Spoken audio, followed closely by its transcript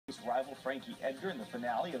rival Frankie Edgar in the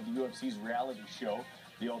finale of the UFC's reality show,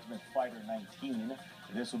 The Ultimate Fighter 19.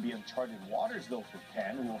 This will be uncharted waters, though, for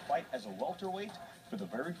Penn, who will fight as a welterweight for the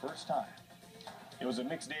very first time. It was a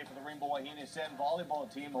mixed day for the Rainbow Wahine Sand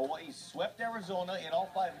volleyball team. Hawaii swept Arizona in all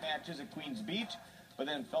 5 matches at Queens Beach, but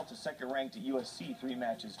then fell to second-ranked at USC 3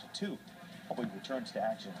 matches to 2. Hawaii returns to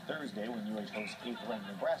action Thursday when UH hosts 8th-ranked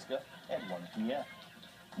Nebraska at 1 p.m.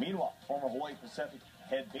 Meanwhile, former Hawaii Pacific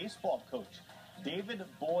head baseball coach David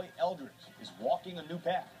Boy Eldridge is walking a new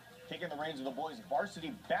path, taking the reins of the boys'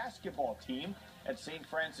 varsity basketball team at St.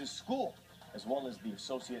 Francis School, as well as the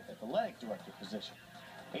associate athletic director position.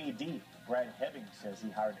 AD Brad Hebbing says he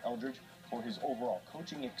hired Eldridge for his overall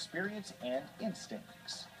coaching experience and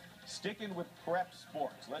instincts. Sticking with prep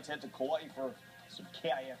sports, let's head to Kauai for some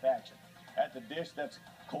KIF action. At the dish, that's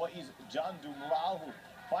Kauai's John Dumlau, who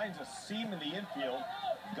finds a seam in the infield.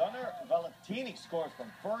 Gunnar Valentini scores from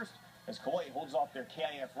first as Kauai holds off their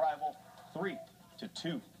KIF rival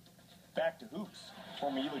 3-2. Back to hoops.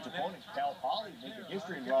 Former UH opponent Cal Poly making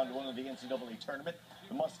history in round 1 of the NCAA tournament.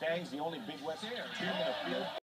 The Mustangs, the only Big West team in the field.